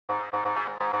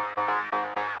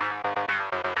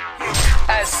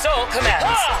As soul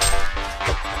commands.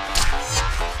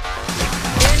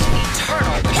 In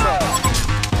eternal patrol.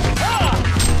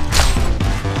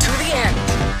 To the end.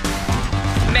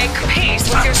 Make peace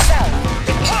with yourself.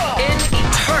 In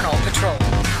eternal patrol.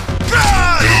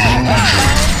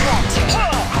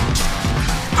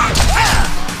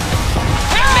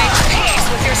 Make peace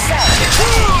with yourself.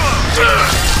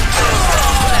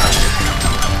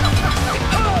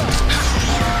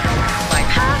 My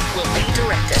path will be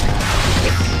directed.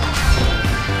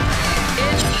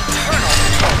 In eternal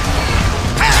patrol.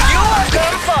 You have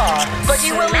gone far, but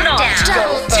you will not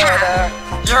go further.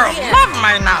 You love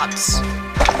my nuts.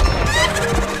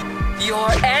 Your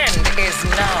end is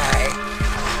nigh.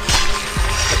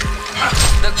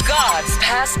 The gods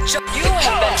pass you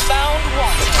have been found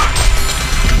wanting.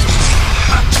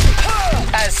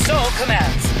 As soul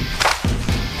commands.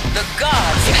 The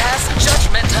gods pass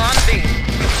judgment on thee.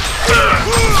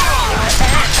 Your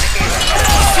end is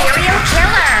Serial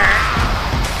killer.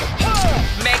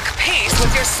 Make peace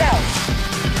with yourself.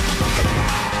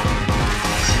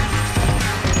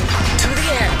 To the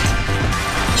end.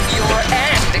 Your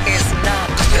end is not.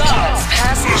 Gods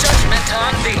pass judgment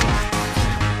on thee.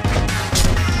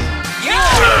 You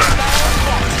are found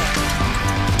wanting.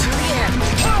 To the end.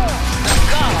 The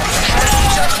gods pass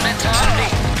judgment on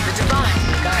thee. The divine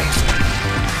guides me.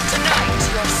 Tonight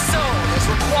your soul is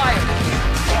required of you.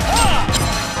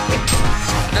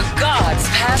 The gods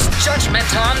pass judgment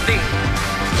on thee.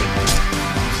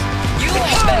 You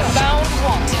have been found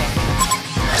wanting.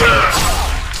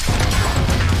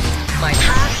 My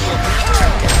path will be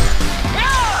directed.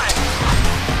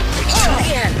 To the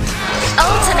end.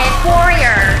 Ultimate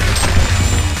warrior.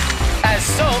 As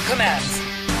soul commands.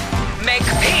 Make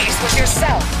peace with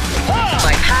yourself.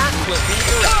 My path will be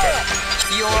directed.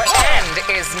 Your end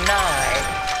is nigh.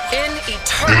 In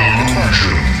eternal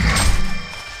patrol.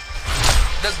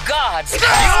 The gods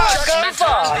pass judgment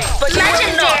on thee, but you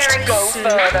will not go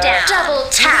further. Double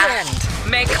To the tap.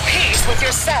 end. Make peace with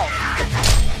yourself.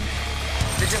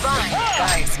 The divine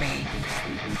guides me.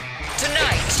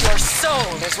 Tonight, your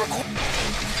soul is required.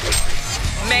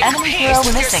 Make Enemy peace hero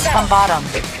with missing yourself. from bottom.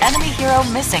 Enemy hero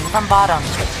missing from bottom.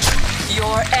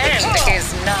 Your end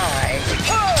is nigh.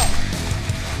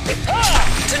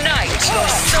 Tonight, your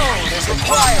soul is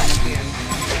required of you.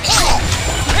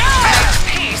 Make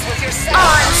peace with yourself.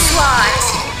 Onslaught.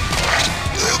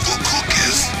 Level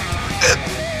cookies at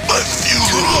my To the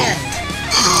funeral. end.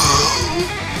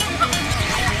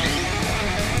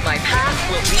 My path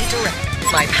will be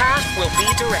directed. My path will be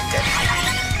directed.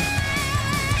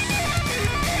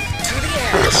 To the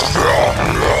end. The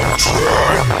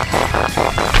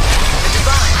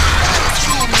divine.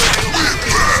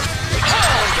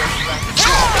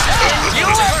 You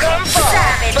have come far,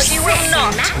 Savage but you will six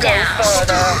not go smackdown.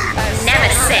 further.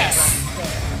 Nemesis.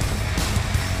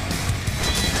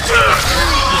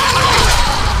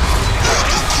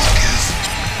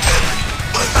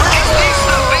 Release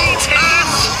the beat in a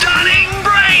stunning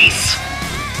brace.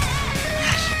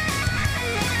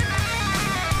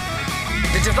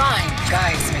 The divine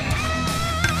guides me.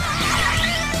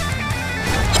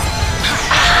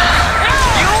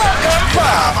 You have come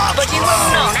far, but you will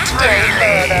not go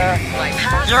further. My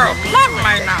path You will be love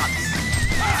my directed. nuts.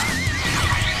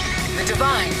 The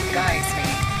divine guides me.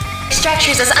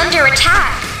 Structures is under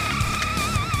attack.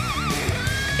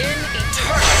 In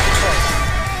eternal control.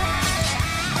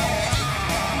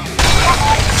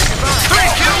 Three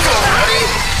kills already.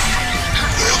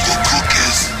 Level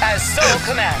cookies As soul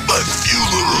commands. my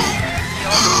funeral.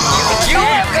 You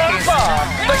have come far,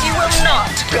 but you will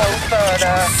not go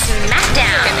further. In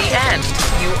Smackdown. the end,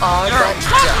 you are You but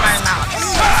love my dust. nuts.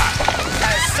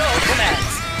 As soul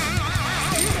commands.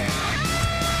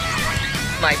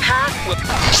 My path will Too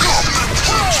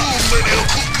many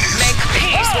cookies. make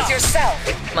peace with yourself.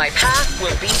 My path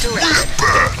will be directed.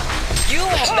 Back. You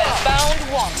have been found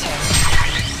wanting.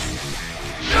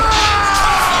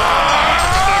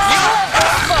 You have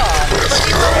come far, but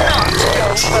you will not go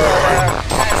further.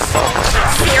 As soul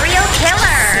commands. Serial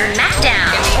killer. Smackdown.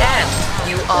 In the end,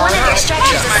 you are One of your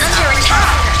structures is under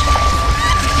attack.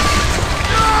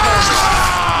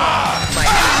 my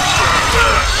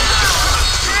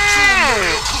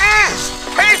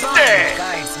Tasty.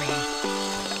 guides me.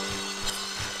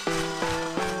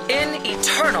 In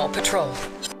eternal patrol.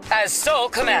 As soul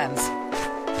commands.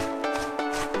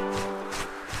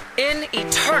 In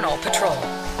eternal patrol.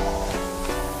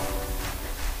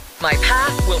 My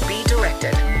path will be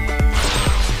directed.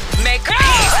 Make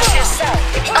peace with yourself.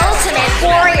 Ultimate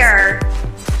warrior.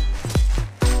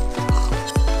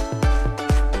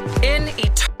 In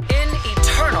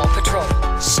eternal patrol.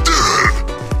 Stood.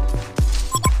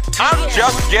 To I'm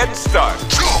just getting started.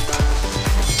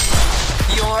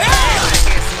 Your end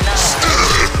is nigh.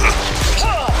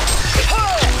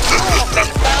 You have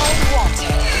been found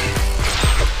wanting.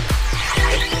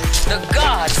 The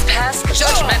gods pass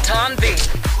judgment on thee.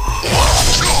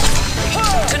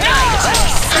 Tonight,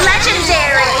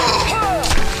 Legendary.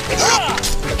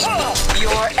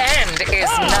 your end is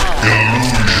nigh.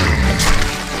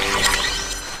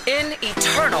 In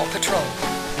eternal patrol.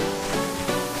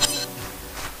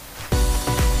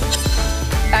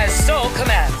 As soul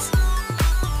commands.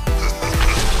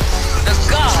 The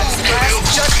gods pass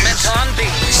judgment on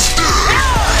thee.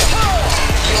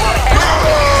 Your end.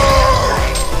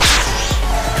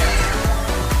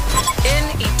 In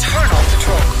eternal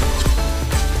patrol.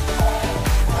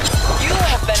 You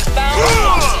have been found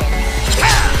wanting.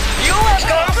 You have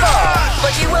gone far,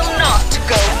 but you will not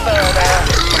go further.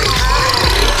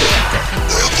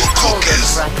 Hold it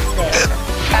right there.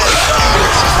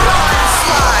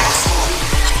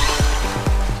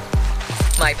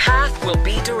 My path will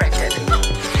be directed.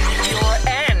 Your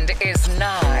end is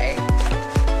nigh.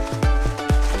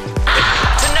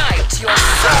 Tonight, your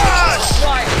soul is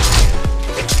required.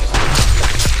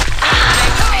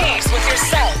 Make peace with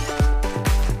yourself.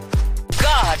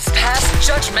 Gods pass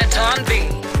judgment on thee.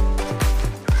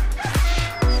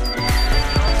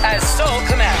 As soul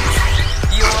commands,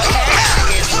 your end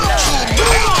is nigh.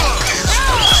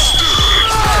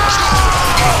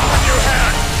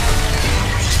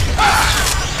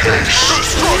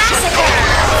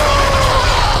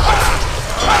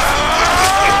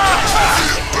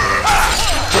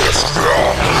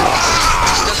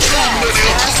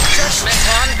 Judgment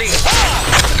on thee.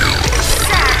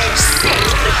 Savage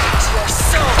Sith. Your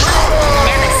soul.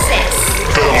 Nemesis.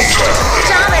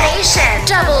 Domination.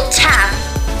 Double tap.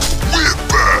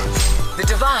 The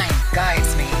divine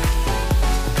guides me.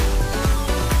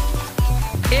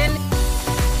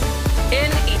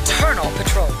 In eternal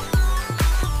patrol.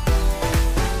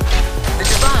 The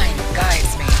divine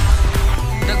guides me.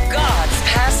 The gods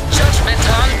pass judgment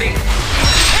on thee.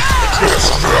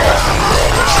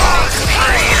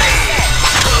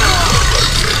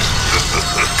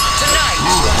 Tonight,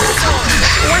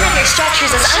 One of your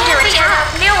structures is under attack.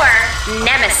 Newerth.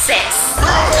 Nemesis.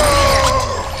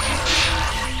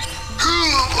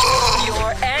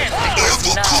 your end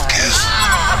is nigh.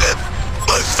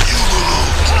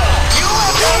 You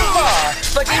have gone far,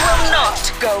 but you will not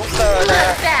go further.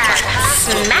 Back.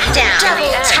 Smackdown.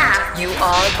 Double tap. You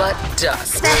are but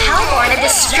dust. The Hellborn have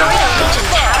destroyed a Legion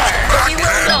tower. But you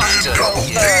will not go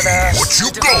further. What you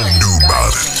gonna do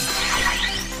about it?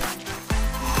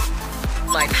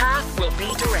 My path will be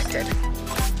directed.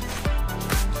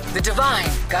 The divine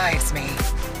guides me.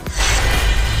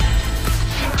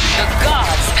 The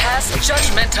gods pass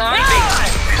judgment on thee.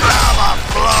 Lava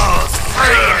flows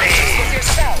freely. With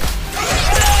yourself.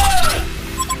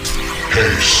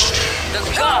 Haste. The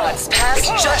gods pass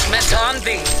judgment on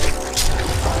thee.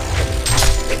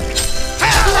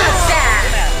 Bloodbath.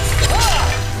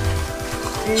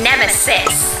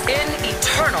 Nemesis. In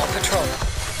eternal patrol.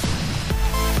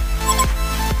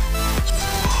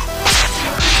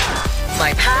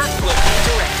 My path will be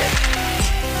directed.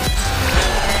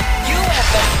 You have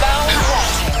been found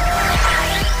wanting.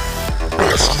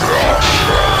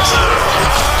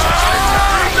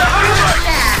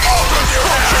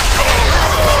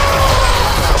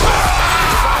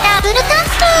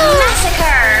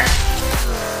 Massacre.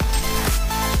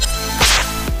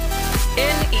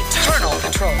 In eternal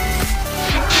patrol.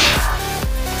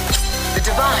 The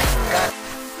divine God.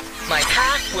 My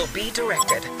path will be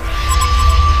directed. In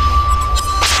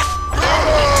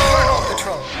eternal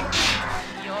patrol.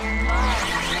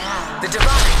 The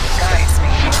divine guides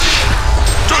me.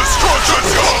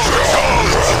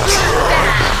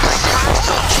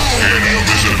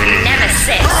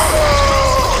 Nemesis.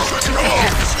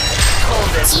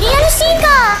 Coldest.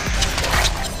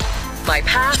 My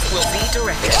path will be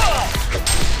directed.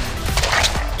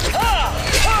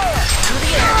 To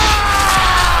the end.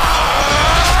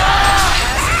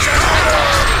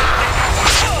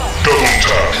 Double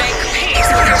tap. Make peace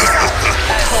with yourself.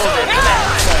 As hold it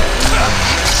commands.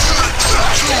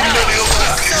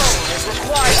 Soul is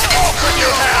required to open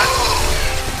your hand.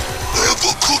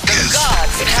 Never cookies.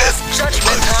 Gods pass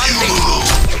judgment on thee.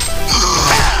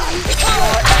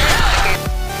 Your end is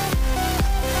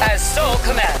as soul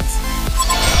commands.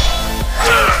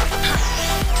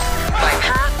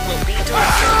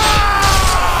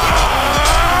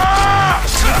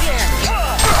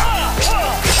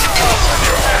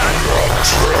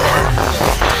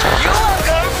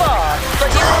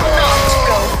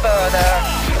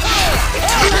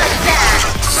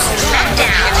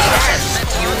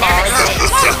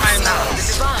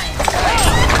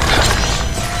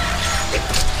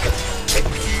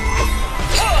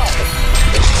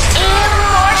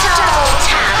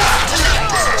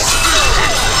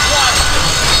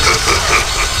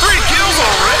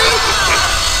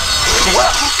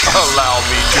 Allow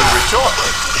me to retort.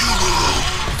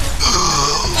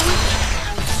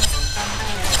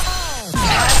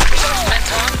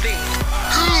 Meton B.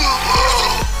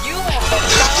 You have the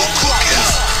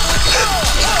cookies.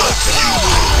 Tonight,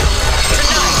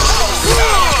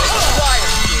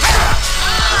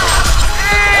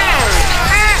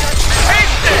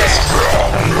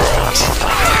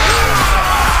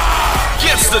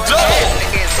 Gets the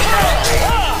double.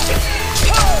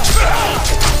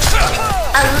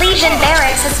 A Legion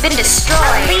barracks has been destroyed.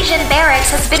 A Legion barracks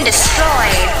has been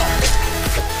destroyed.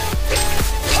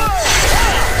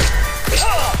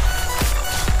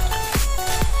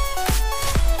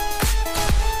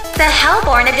 The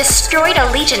Hellborn have destroyed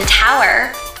a Legion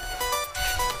tower.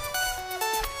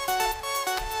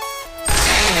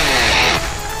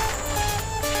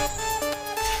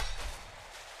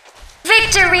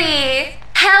 Victory!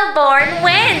 Hellborn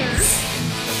wins!